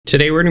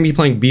Today we're going to be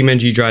playing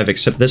BeamNG.Drive,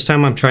 except this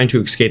time I'm trying to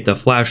escape the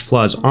flash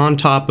floods on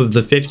top of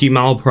the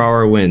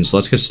 50-mile-per-hour winds.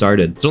 Let's get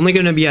started. It's only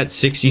going to be at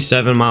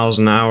 67 miles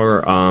an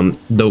hour.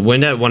 The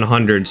wind at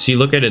 100. See,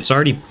 look at it. It's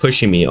already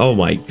pushing me. Oh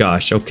my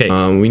gosh. Okay.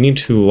 We need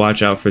to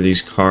watch out for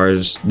these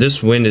cars.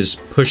 This wind is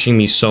pushing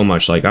me so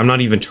much. Like, I'm not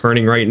even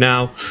turning right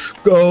now.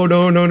 Go.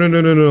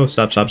 No.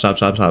 Stop.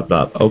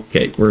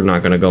 Okay. We're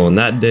not going to go in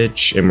that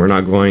ditch, and we're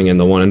not going in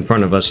the one in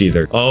front of us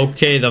either.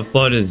 Okay. The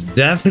flood is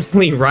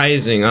definitely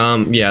rising.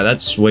 Yeah,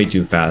 that's way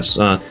too fast.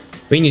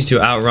 We need to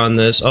outrun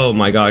this. Oh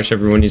my gosh,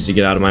 everyone needs to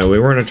get out of my way.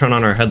 We're gonna turn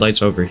on our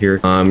headlights over here.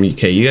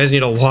 Okay, you guys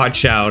need to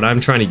watch out. I'm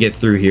trying to get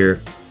through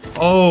here.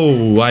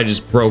 Oh, I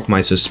just broke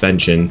my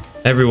suspension.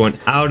 Everyone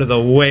out of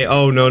the way.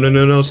 Oh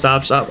no,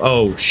 stop.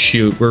 Oh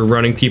shoot, we're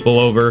running people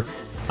over.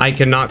 I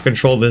cannot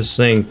control this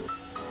thing.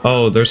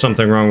 Oh, there's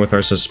something wrong with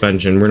our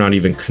suspension. We're not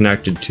even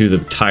connected to the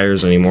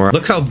tires anymore.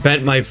 Look how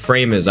bent my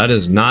frame is. That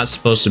is not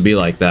supposed to be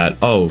like that.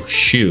 Oh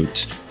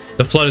shoot,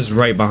 the flood is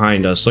right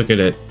behind us. Look at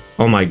it.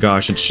 Oh my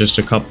gosh, it's just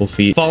a couple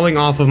feet. Falling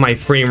off of my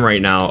frame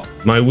right now.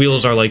 My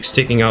wheels are like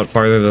sticking out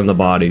farther than the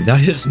body.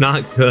 That is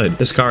not good.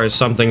 This car is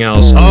something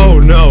else. Oh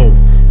no.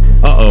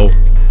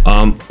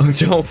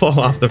 Don't fall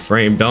off the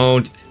frame.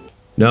 Don't.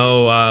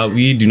 No,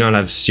 we do not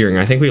have steering.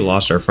 I think we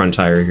lost our front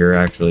tire here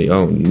actually.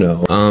 Oh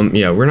no.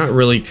 Yeah, we're not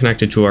really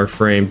connected to our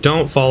frame.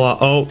 Don't fall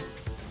off.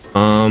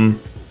 Oh.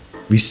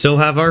 We still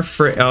have our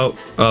frame.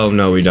 Oh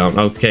no, we don't.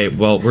 Okay,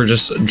 well, we're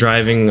just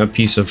driving a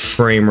piece of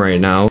frame right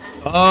now.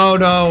 Oh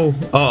no.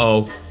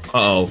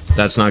 Uh-oh,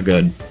 that's not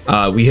good.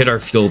 We hit our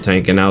fuel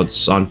tank and now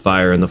it's on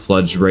fire and the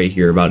flood's right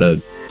here about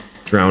to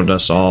drown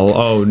us all.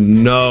 Oh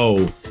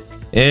no.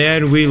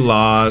 And we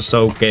lost.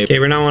 Okay,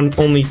 we're now on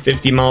only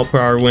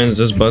 50-mile-per-hour winds.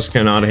 This bus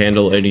cannot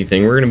handle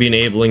anything. We're gonna be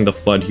enabling the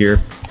flood here.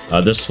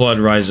 This flood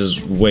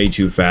rises way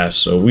too fast,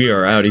 so we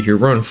are out of here.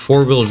 We're on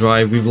four-wheel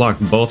drive. We've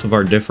locked both of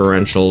our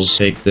differentials.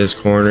 Take this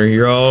corner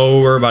here. Oh,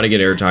 we're about to get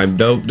airtime.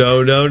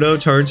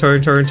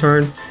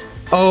 Turn.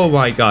 Oh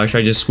my gosh,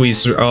 I just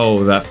squeezed through.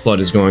 Oh, that flood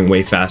is going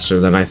way faster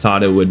than I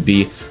thought it would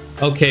be.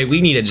 Okay,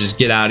 we need to just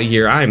get out of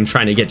here. I'm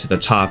trying to get to the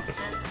top.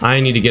 I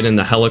need to get in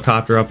the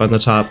helicopter up on the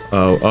top.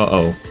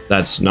 Oh,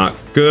 that's not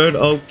good.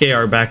 Okay,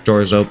 our back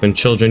door is open.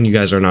 Children, you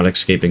guys are not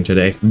escaping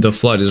today. The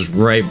flood is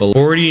right below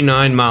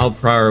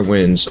 49-mile-per-hour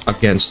winds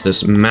against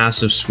this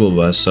massive school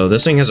bus. So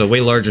this thing has a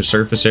way larger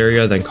surface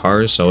area than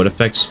cars, so it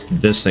affects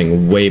this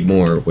thing way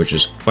more, which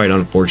is quite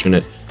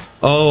unfortunate.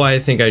 Oh, I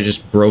think I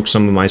just broke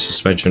some of my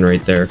suspension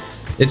right there.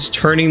 It's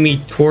turning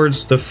me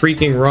towards the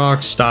freaking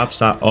rock. Stop.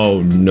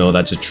 Oh no,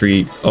 that's a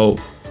tree. Oh.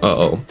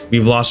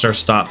 We've lost our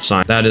stop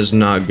sign. That is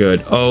not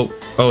good. Oh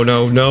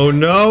no.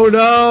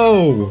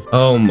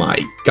 Oh my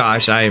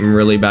gosh, I am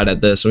really bad at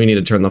this. We need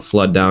to turn the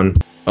flood down.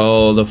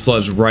 Oh, the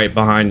flood's right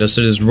behind us.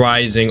 It is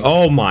rising.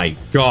 Oh my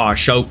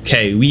gosh.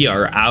 Okay, we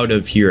are out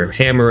of here.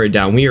 Hammer it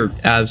down. We are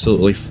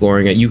absolutely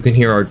flooring it. You can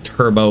hear our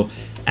turbo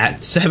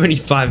at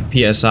 75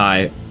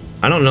 psi.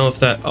 I don't know if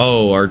that...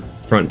 Oh, our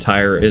front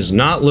tire is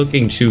not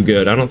looking too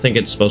good. I don't think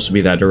it's supposed to be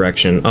that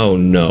direction. Oh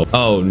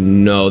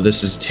no,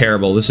 this is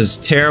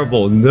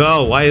terrible.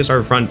 No, why is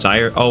our front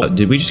tire... Oh,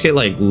 did we just get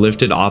like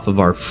lifted off of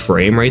our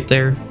frame right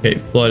there? Okay,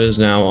 flood is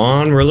now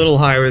on. We're a little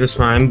higher this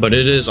time, but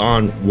it is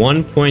on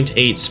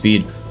 1.8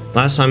 speed.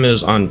 Last time it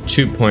was on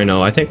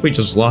 2.0. I think we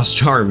just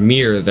lost our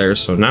mirror there,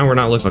 so now we're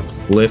not looking at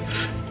a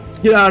cliff.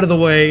 Get out of the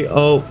way.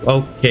 Oh,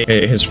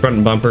 okay. His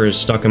front bumper is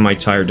stuck in my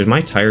tire. Did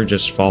my tire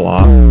just fall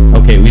off?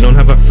 Okay, we don't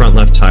have a front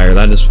left tire.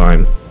 That is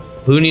fine.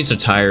 Who needs a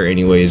tire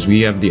anyways?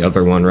 We have the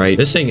other one, right?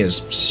 This thing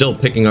is still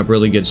picking up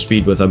really good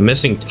speed with a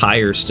missing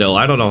tire still.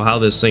 I don't know how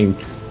this thing...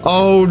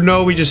 Oh,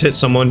 no, we just hit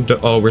someone.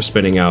 Oh, we're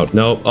spinning out.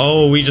 Nope.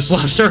 Oh, we just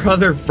lost our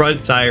other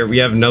front tire. We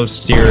have no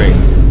steering.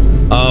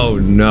 Oh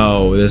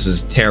no, this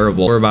is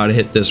terrible. We're about to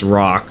hit this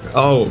rock.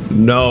 Oh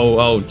no.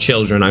 Oh,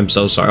 children, I'm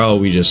so sorry. Oh,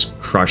 we just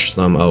crushed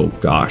them. Oh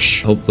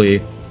gosh. Hopefully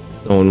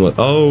no one will...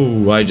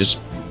 Oh,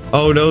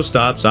 oh no,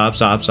 stop.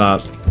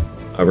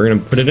 We're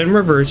gonna put it in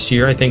reverse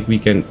here. I think we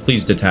can...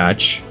 Please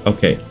detach.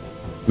 Okay,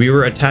 we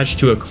were attached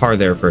to a car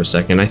there for a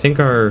second. I think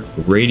our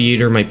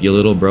radiator might be a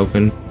little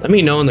broken. Let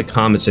me know in the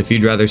comments if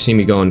you'd rather see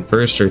me go in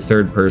first or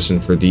third person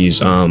for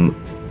these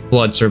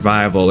flood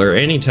survival or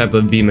any type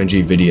of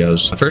BeamNG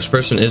videos. First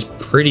person is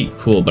pretty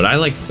cool, but I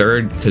like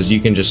third because you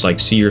can just like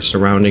see your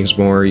surroundings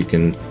more. You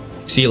can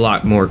see a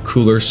lot more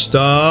cooler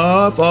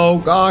stuff. Oh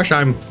gosh,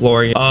 I'm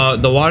flooring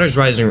it. The water's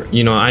rising.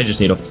 You know, I just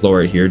need to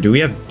floor it here. Do we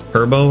have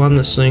turbo on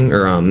this thing?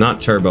 Or not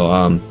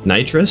turbo,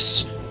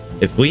 nitrous?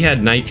 If we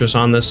had nitrous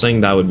on this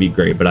thing, that would be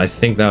great, but I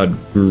think that would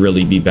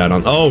really be bad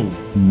on... Oh,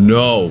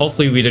 no.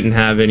 Hopefully we didn't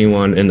have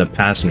anyone in the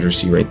passenger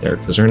seat right there,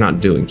 because they're not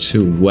doing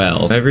too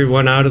well.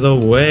 Everyone out of the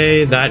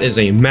way. That is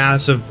a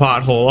massive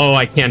pothole. Oh,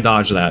 I can't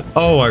dodge that.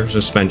 Oh, our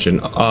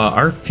suspension.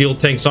 Our fuel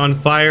tank's on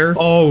fire.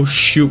 Oh,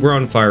 shoot, we're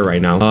on fire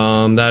right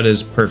now. That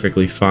is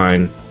perfectly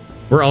fine.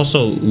 We're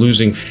also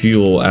losing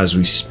fuel as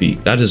we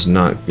speak. That is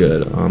not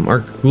good.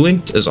 Our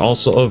coolant is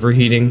also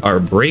overheating.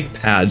 Our brake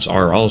pads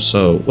are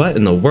also... What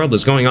in the world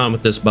is going on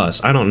with this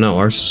bus? I don't know.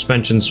 Our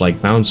suspension's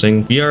like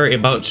bouncing. We are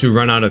about to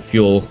run out of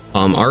fuel.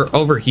 Our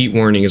overheat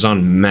warning is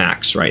on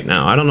max right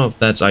now. I don't know if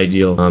that's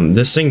ideal.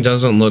 This thing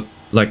doesn't look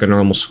like a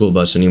normal school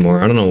bus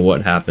anymore. I don't know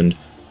what happened.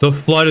 The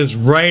flood is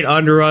right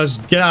under us.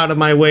 Get out of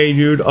my way,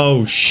 dude.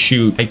 Oh,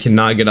 shoot. I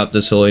cannot get up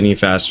this hill any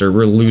faster.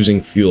 We're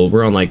losing fuel.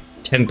 We're on like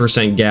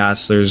 10%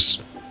 gas.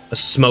 There's a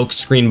smoke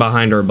screen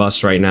behind our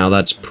bus right now.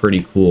 That's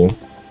pretty cool.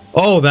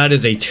 Oh, that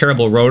is a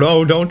terrible road.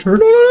 Oh, don't turn.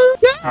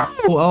 No!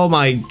 Oh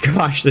my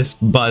gosh, this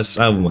bus.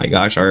 Oh my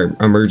gosh, our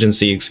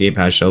emergency escape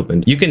hatch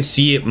opened. You can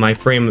see my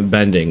frame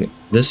bending.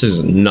 This is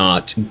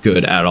not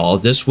good at all.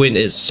 This wind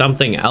is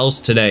something else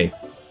today.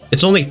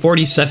 It's only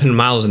 47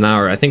 miles an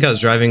hour. I think I was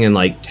driving in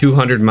like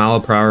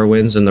 200-mile-per-hour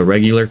winds in the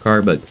regular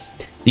car, but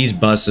these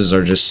buses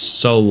are just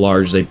so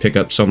large. They pick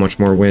up so much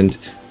more wind.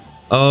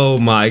 Oh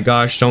my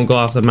gosh, don't go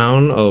off the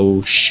mountain.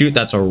 Oh shoot,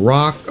 that's a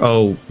rock.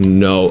 Oh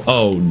no.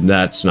 Oh,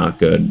 that's not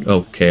good.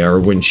 Okay, our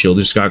windshield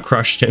just got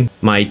crushed in.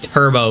 My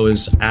turbo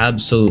is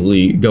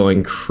absolutely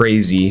going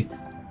crazy.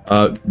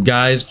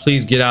 Guys,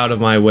 please get out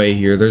of my way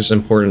here. There's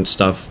important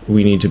stuff.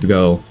 We need to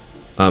go.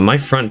 My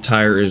front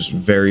tire is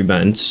very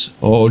bent.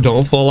 Oh,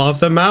 don't fall off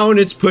the mountain.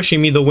 It's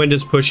pushing me. The wind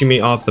is pushing me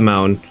off the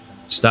mountain.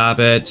 Stop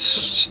it.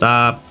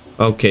 Stop.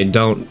 Okay,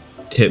 don't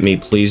hit me,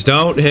 please.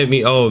 Don't hit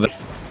me. Oh,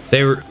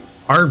 they were...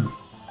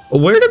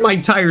 Where did my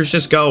tires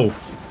just go?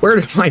 Where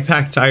did my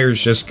back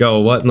tires just go?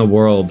 What in the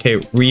world? Okay,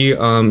 we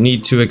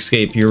need to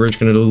escape here. We're just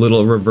gonna do a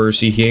little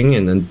reversing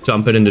and then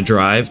dump it into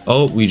drive.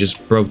 Oh, we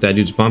just broke that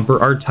dude's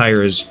bumper. Our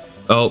tire is...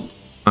 Oh,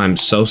 I'm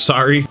so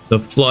sorry. The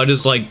flood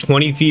is like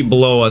 20 feet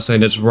below us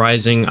and it's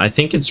rising. I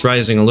think it's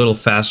rising a little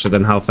faster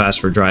than how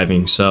fast we're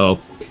driving. So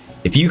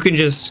if you can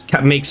just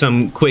make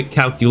some quick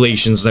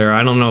calculations there,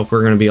 I don't know if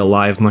we're gonna be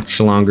alive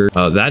much longer.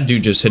 That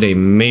dude just hit a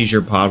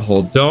major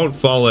pothole. Don't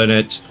fall in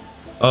it.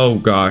 Oh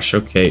gosh,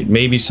 okay,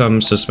 maybe some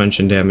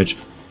suspension damage.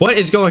 What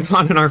is going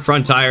on in our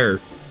front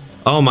tire?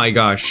 Oh my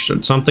gosh,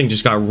 something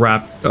just got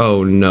wrapped.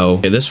 Oh no.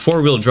 Okay, this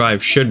four-wheel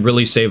drive should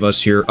really save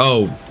us here.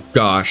 Oh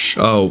gosh,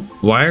 oh,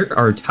 why are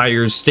our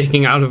tires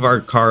sticking out of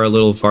our car a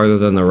little farther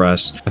than the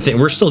rest? I think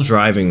we're still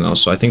driving though,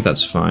 so I think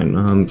that's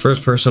fine.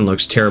 First person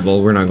looks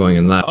terrible. We're not going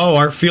in that. Oh,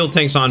 our fuel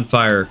tank's on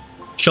fire.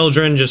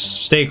 Children,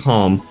 just stay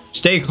calm.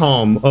 Stay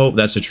calm. Oh,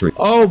 that's a tree.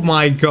 Oh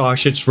my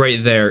gosh, it's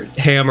right there.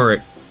 Hammer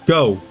it.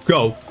 Go,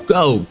 go,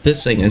 go.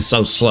 This thing is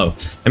so slow.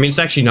 I mean, it's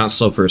actually not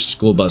slow for a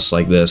school bus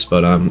like this,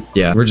 but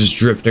yeah, we're just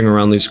drifting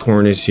around these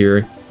corners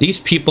here. These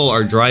people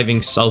are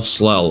driving so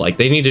slow. Like,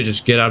 they need to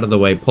just get out of the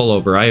way, pull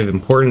over. I have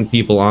important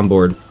people on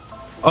board.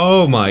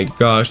 Oh my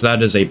gosh,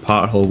 that is a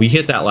pothole. We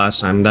hit that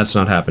last time. That's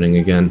not happening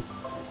again.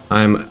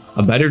 I'm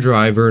a better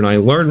driver and I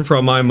learn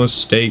from my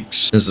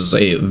mistakes. This is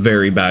a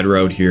very bad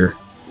road here.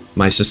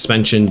 My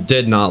suspension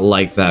did not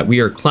like that. We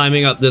are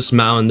climbing up this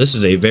mountain. This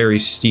is a very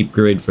steep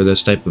grade for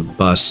this type of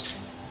bus.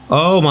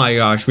 Oh my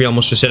gosh, we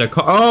almost just hit a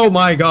car. Oh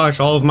my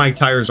gosh, all of my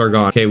tires are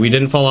gone. Okay, we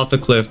didn't fall off the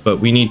cliff, but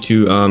we need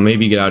to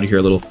maybe get out of here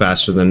a little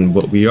faster than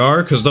what we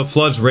are, because the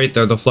flood's right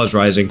there. The flood's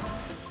rising.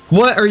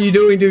 What are you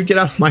doing, dude? Get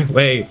out of my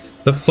way.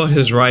 The flood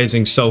is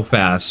rising so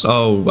fast.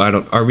 Oh,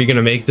 are we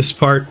gonna make this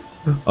part?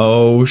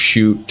 Oh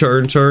shoot,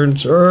 turn, turn,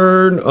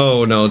 turn.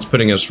 Oh no, it's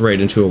putting us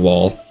right into a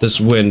wall. This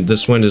wind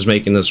is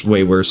making this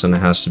way worse than it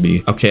has to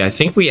be. Okay, I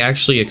think we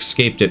actually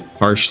escaped it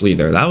partially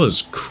there. That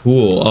was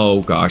cool.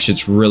 Oh gosh,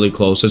 it's really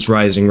close. It's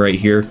rising right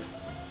here.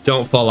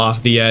 Don't fall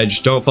off the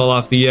edge. Don't fall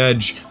off the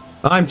edge.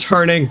 I'm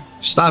turning.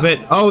 Stop it.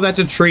 Oh, that's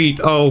a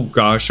treat. Oh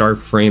gosh, our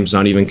frame's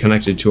not even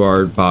connected to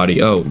our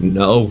body. Oh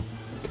no.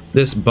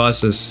 This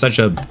bus is such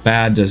a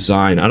bad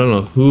design. I don't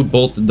know who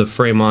bolted the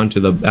frame onto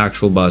the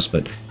actual bus,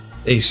 but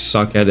they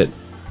suck at it.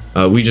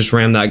 We just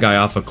rammed that guy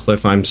off a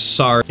cliff. I'm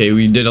sorry. Okay,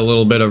 we did a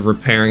little bit of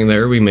repairing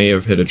there. We may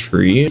have hit a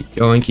tree.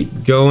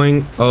 Keep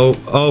going.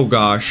 Oh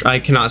gosh, I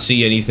cannot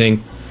see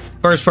anything.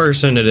 First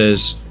person it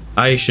is.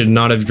 I should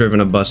not have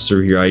driven a bus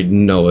through here. I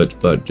know it,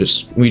 but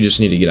we just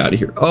need to get out of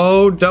here.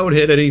 Oh, don't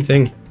hit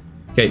anything.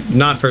 Okay,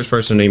 not first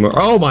person anymore.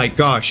 Oh my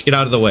gosh, get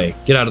out of the way.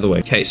 Get out of the way.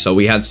 Okay, so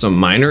we had some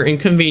minor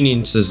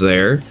inconveniences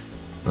there.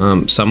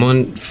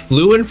 Someone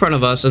flew in front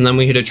of us and then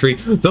we hit a tree.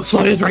 The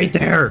flood is right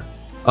there.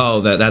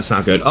 Oh, that's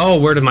not good. Oh,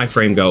 where did my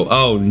frame go?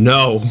 Oh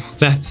no,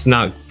 that's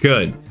not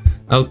good.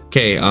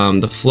 Okay,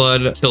 the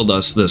flood killed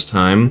us this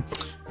time.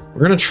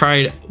 We're gonna try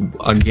it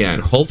again.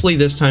 Hopefully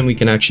this time we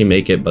can actually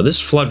make it, but this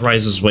flood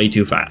rises way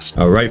too fast.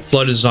 All right,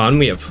 flood is on.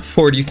 We have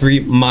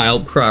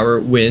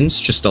 43-mile-per-hour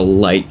winds, just a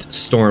light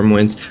storm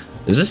winds.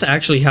 Is this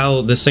actually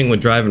how this thing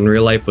would drive in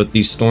real life with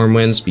these storm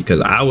winds?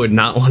 Because I would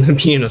not want to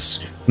be in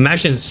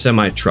imagine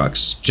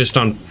semi-trucks just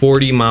on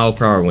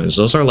 40-mile-per-hour winds.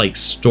 Those are like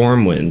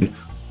storm wind.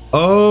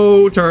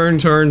 Oh, turn,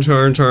 turn,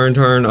 turn, turn,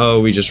 turn. Oh,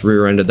 we just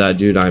rear-ended that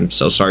dude. I'm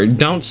so sorry.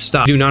 Don't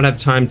stop. Do not have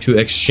time to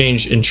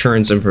exchange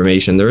insurance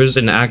information. There is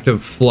an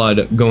active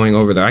flood going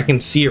over there. I can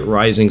see it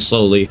rising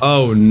slowly.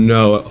 Oh,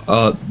 no.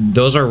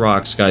 Those are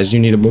rocks, guys. You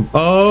need to move.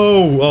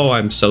 Oh,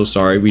 I'm so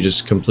sorry. We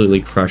just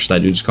completely crushed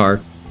that dude's car.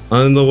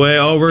 On the way.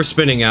 Oh, we're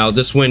spinning out.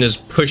 This wind is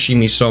pushing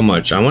me so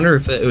much. I wonder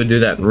if it would do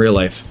that in real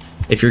life.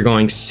 If you're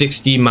going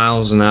 60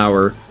 miles an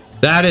hour.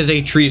 That is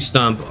a tree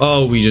stump.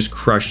 Oh, we just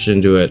crushed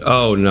into it.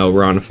 Oh no,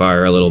 we're on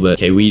fire a little bit.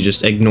 Okay, we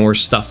just ignore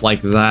stuff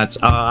like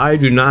that. I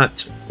do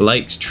not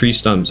like tree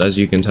stumps, as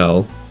you can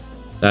tell.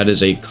 That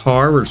is a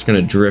car. We're just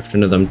gonna drift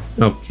into them.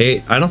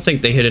 Okay, I don't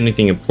think they hit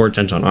anything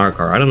important on our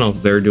car. I don't know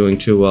if they're doing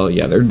too well.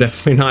 Yeah, they're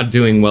definitely not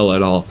doing well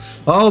at all.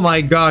 Oh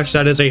my gosh,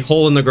 that is a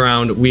hole in the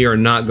ground. We are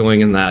not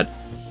going in that.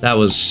 That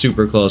was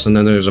super close, and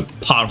then there's a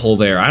pothole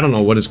there. I don't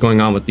know what is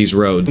going on with these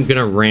roads. I'm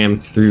gonna ram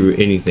through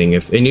anything.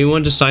 If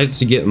anyone decides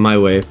to get in my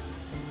way,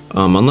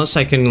 unless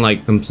I can,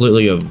 like,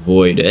 completely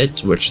avoid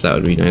it, which that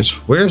would be nice.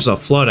 Where's the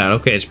flood at?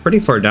 Okay, it's pretty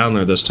far down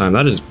there this time.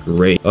 That is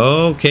great.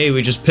 Okay,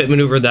 we just pit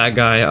maneuvered that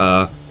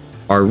guy.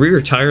 Our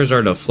rear tires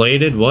are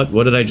deflated. What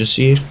did I just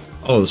see?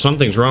 Oh,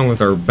 something's wrong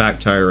with our back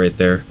tire right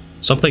there.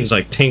 Something's,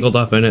 like, tangled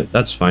up in it.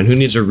 That's fine. Who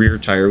needs a rear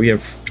tire? We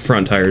have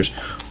front tires.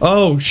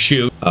 Oh,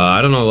 shoot.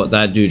 I don't know what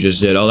that dude just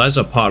did. Oh, that's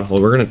a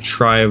pothole. We're gonna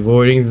try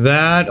avoiding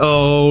that.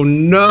 Oh,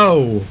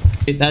 no.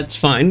 That's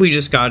fine. We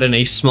just got in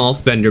a small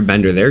fender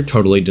bender there.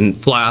 Totally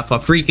didn't fly off a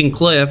freaking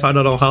cliff. I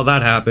don't know how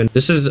that happened.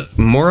 This is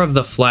more of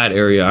the flat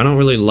area. I don't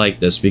really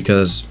like this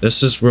because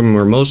this is when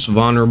we're most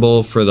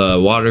vulnerable for the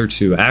water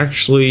to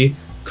actually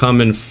come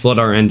and flood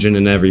our engine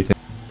and everything.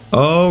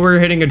 Oh, we're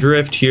hitting a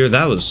drift here.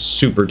 That was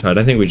super tight.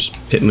 I think we just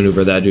pit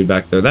maneuver that dude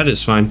back there. That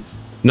is fine.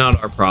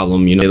 Not our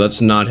problem, you know. Let's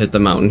not hit the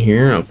mountain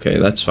here. Okay,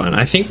 that's fine.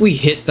 I think we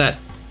hit that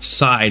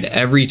side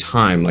every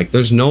time. Like,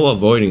 there's no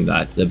avoiding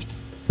that.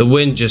 The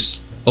wind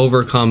just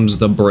overcomes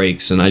the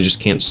brakes, and I just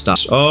can't stop.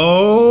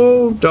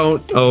 Oh,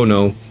 don't. Oh,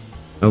 no.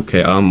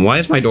 Okay, why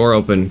is my door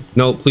open?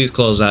 No, please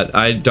close that.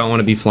 I don't want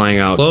to be flying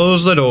out.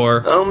 Close the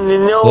door.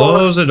 No.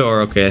 Close the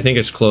door. Okay, I think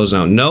it's closed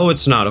now. No,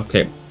 it's not.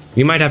 Okay.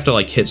 We might have to,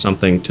 like, hit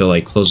something to,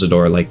 like, close the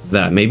door like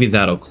that. Maybe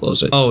that'll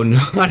close it. Oh,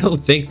 no, I don't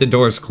think the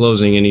door is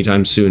closing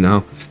anytime soon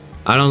now.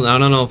 I don't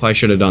know if I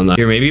should have done that.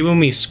 Here, maybe when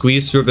we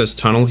squeeze through this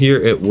tunnel here,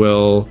 it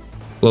will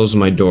close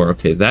my door.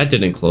 Okay, that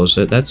didn't close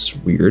it. That's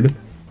weird.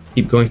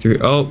 Keep going through.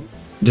 Oh,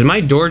 did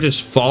my door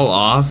just fall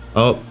off?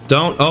 Oh,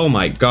 don't. Oh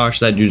my gosh,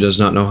 that dude does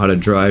not know how to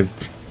drive.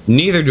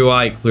 Neither do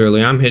I,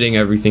 clearly. I'm hitting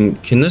everything.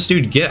 Can this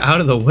dude get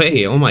out of the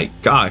way? Oh my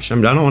gosh, I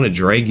don't want to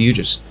drag you.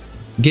 Just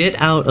get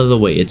out of the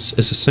way. It's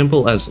as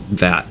simple as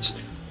that.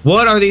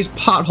 What are these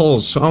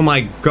potholes? Oh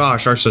my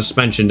gosh, our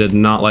suspension did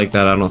not like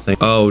that, I don't think.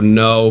 Oh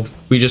no,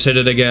 we just hit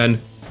it again.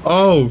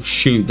 Oh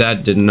shoot,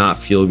 that did not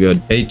feel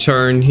good. A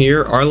turn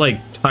here. Our, like,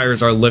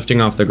 tires are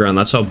lifting off the ground.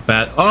 That's how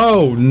bad.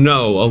 Oh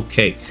no,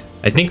 okay.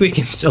 I think we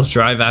can still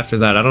drive after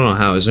that. I don't know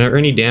how. Is there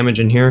any damage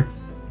in here?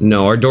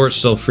 No, our door's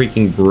still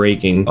freaking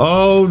breaking.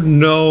 Oh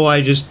no,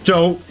 I just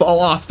don't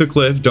fall off the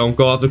cliff. Don't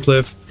go off the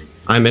cliff.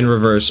 I'm in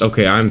reverse.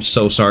 Okay, I'm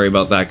so sorry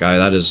about that guy.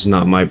 That is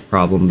not my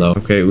problem, though.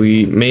 Okay,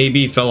 we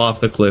maybe fell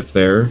off the cliff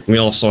there. We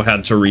also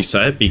had to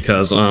reset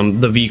because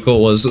the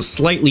vehicle was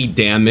slightly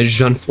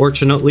damaged,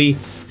 unfortunately.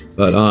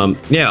 But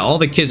yeah, all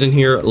the kids in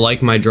here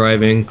like my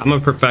driving. I'm a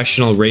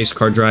professional race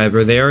car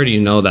driver. They already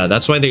know that.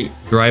 That's why they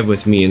drive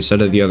with me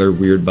instead of the other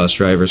weird bus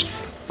drivers.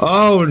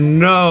 Oh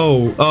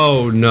no!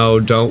 Oh no!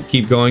 Don't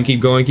keep going!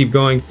 Keep going! Keep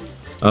going!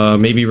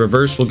 Maybe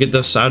reverse will get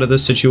us out of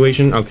this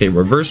situation. Okay,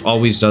 reverse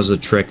always does the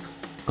trick.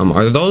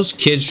 Are those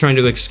kids trying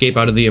to escape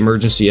out of the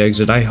emergency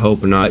exit? I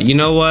hope not. You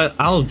know what?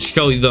 I'll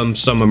show them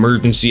some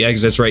emergency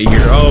exits right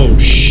here. Oh,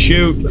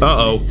 shoot.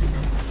 Uh-oh.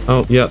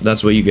 Oh, yeah,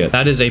 that's what you get.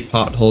 That is a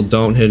pothole.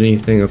 Don't hit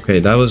anything. Okay,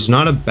 that was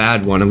not a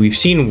bad one, and we've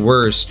seen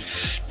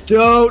worse.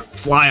 Don't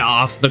fly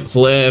off the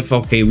cliff.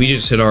 Okay, we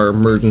just hit our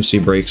emergency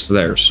brakes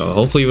there, so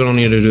hopefully we don't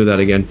need to do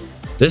that again.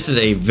 This is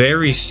a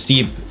very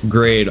steep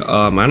grade.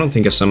 I don't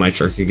think a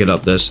semi-truck could get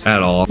up this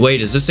at all.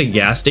 Wait, is this a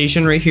gas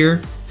station right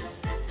here?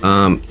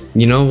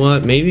 You know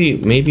what? Maybe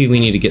we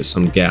need to get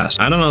some gas.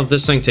 I don't know if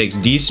this thing takes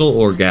diesel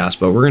or gas,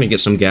 but we're gonna get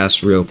some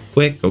gas real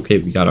quick. Okay,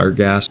 we got our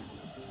gas.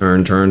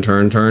 Turn, turn,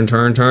 turn, turn,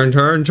 turn, turn,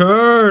 turn,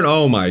 turn.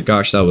 Oh my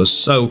gosh, that was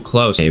so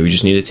close. Okay, we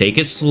just need to take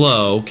it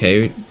slow.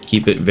 Okay,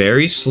 keep it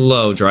very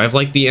slow. Drive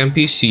like the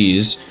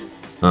NPCs.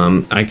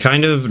 I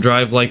kind of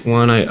drive like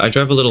one. I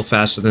drive a little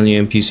faster than the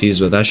NPCs,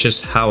 but that's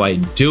just how I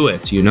do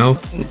it, you know?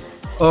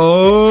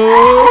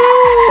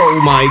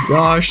 Oh my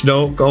gosh,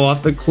 don't go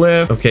off the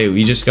cliff. Okay,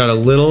 we just got a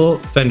little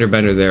fender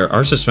bender there.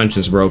 Our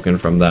suspension's broken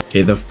from that.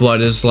 Okay, the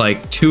flood is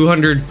like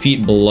 200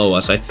 feet below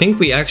us. I think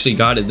we actually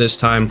got it this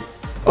time.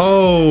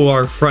 Oh,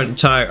 our front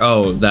tire.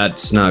 Oh,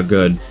 that's not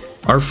good.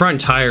 Our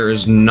front tire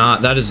is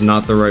not, that is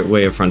not the right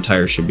way a front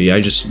tire should be.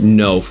 I just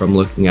know from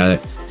looking at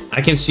it.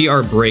 I can see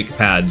our brake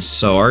pads,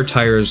 so our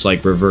tire is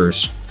like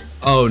reverse.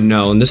 Oh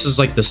no, and this is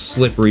like the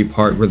slippery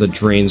part where the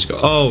drains go.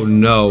 Oh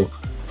no.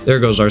 There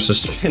goes our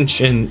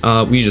suspension.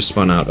 We just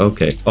spun out.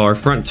 Okay. Oh, our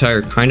front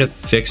tire kind of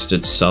fixed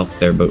itself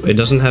there, but it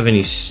doesn't have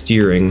any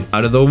steering.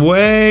 Out of the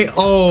way.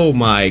 Oh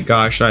my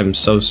gosh. I'm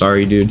so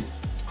sorry, dude.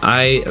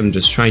 I am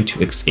just trying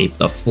to escape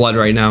the flood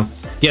right now.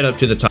 Get up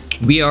to the top.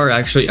 We are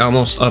actually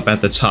almost up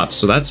at the top,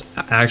 so that's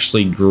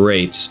actually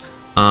great.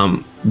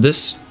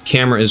 This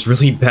camera is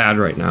really bad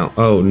right now.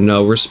 Oh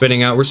no, we're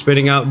spinning out. We're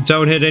spinning out.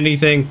 Don't hit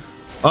anything.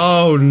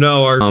 Oh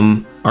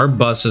no, our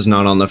bus is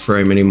not on the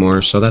frame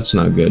anymore, so that's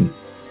not good.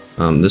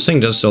 This thing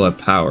does still have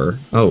power.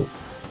 Oh,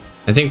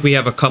 I think we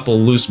have a couple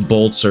loose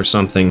bolts or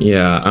something.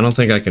 Yeah, I don't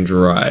think I can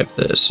drive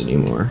this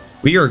anymore.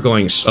 We are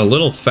going a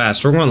little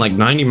fast. We're going like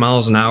 90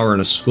 miles an hour in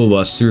a school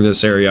bus through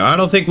this area. I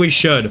don't think we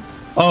should.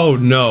 Oh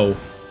no.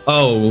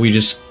 Oh, we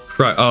just...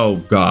 Oh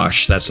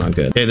gosh, that's not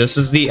good. Okay, this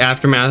is the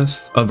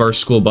aftermath of our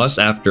school bus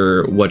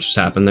after what just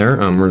happened there.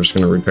 We're just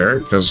gonna repair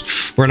it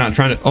because we're not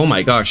trying to... Oh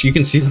my gosh, you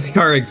can see like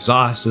our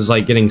exhaust is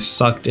like getting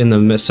sucked in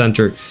the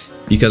center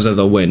because of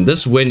the wind.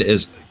 This wind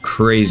is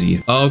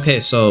crazy. Okay,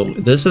 so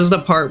this is the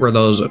part where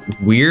those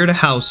weird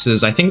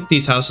houses... I think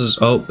these houses...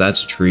 Oh,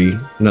 that's a tree.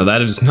 No,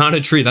 that is not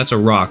a tree. That's a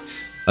rock.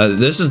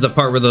 This is the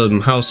part where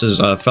the houses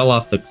fell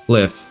off the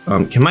cliff.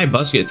 Can my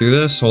bus get through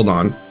this? Hold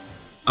on.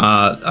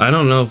 I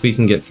don't know if we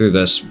can get through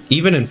this.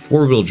 Even in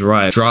four-wheel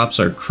drive, drops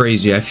are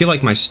crazy. I feel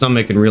like my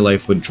stomach in real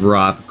life would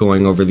drop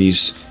going over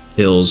these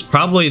hills.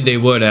 Probably they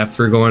would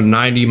after going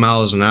 90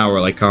 miles an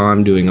hour like how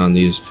I'm doing on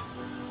these.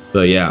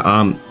 But yeah,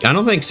 I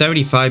don't think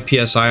 75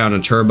 PSI on a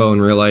turbo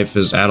in real life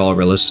is at all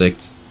realistic.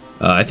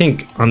 I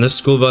think on this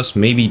school bus,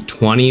 maybe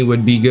 20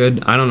 would be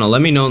good. I don't know.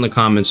 Let me know in the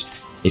comments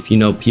if you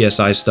know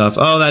PSI stuff.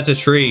 Oh, that's a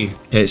tree.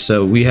 Okay,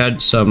 so we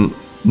had some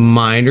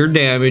minor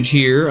damage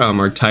here.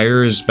 Our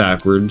tire is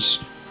backwards.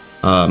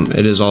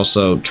 It is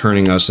also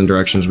turning us in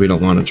directions we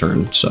don't want to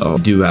turn, so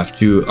we do have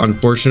to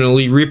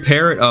unfortunately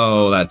repair it.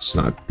 Oh, that's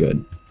not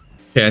good.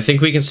 Okay, I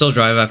think we can still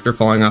drive after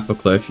falling off a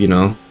cliff, you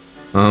know.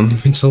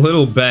 It's a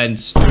little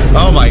bent.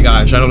 Oh my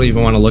gosh, I don't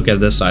even want to look at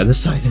this side.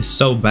 This side is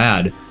so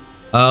bad.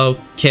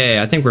 Okay,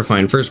 I think we're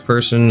fine. First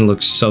person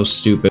looks so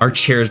stupid. Our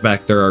chairs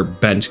back there are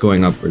bent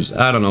going upwards.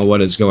 I don't know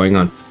what is going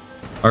on.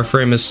 Our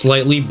frame is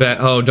slightly bent.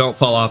 Oh, don't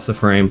fall off the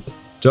frame.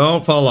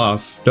 Don't fall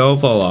off. Don't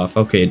fall off.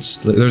 Okay,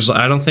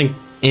 I don't think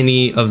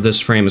any of this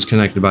frame is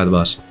connected by the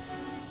bus.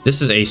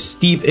 This is a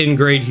steep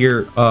in-grade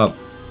here.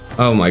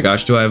 Oh my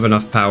gosh, do I have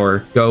enough power?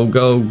 Go,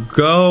 go,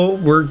 go.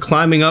 We're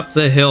climbing up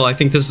the hill. I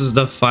think this is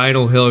the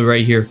final hill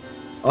right here.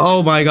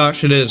 Oh my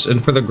gosh, it is.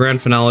 And for the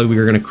grand finale, we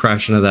are going to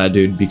crash into that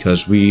dude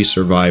because we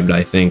survived,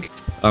 I think.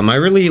 I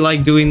really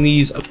like doing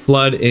these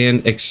flood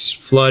and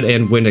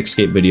wind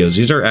escape videos.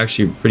 These are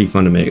actually pretty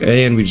fun to make.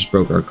 And we just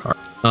broke our car.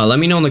 Let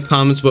me know in the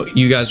comments what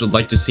you guys would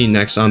like to see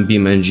next on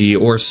BeamNG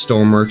or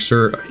Stormworks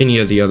or any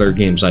of the other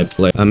games I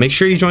play. Make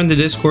sure you join the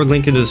Discord,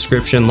 link in the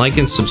description, like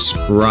and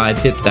subscribe,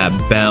 hit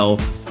that bell.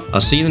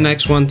 I'll see you in the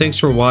next one. Thanks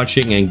for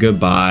watching and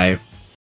goodbye.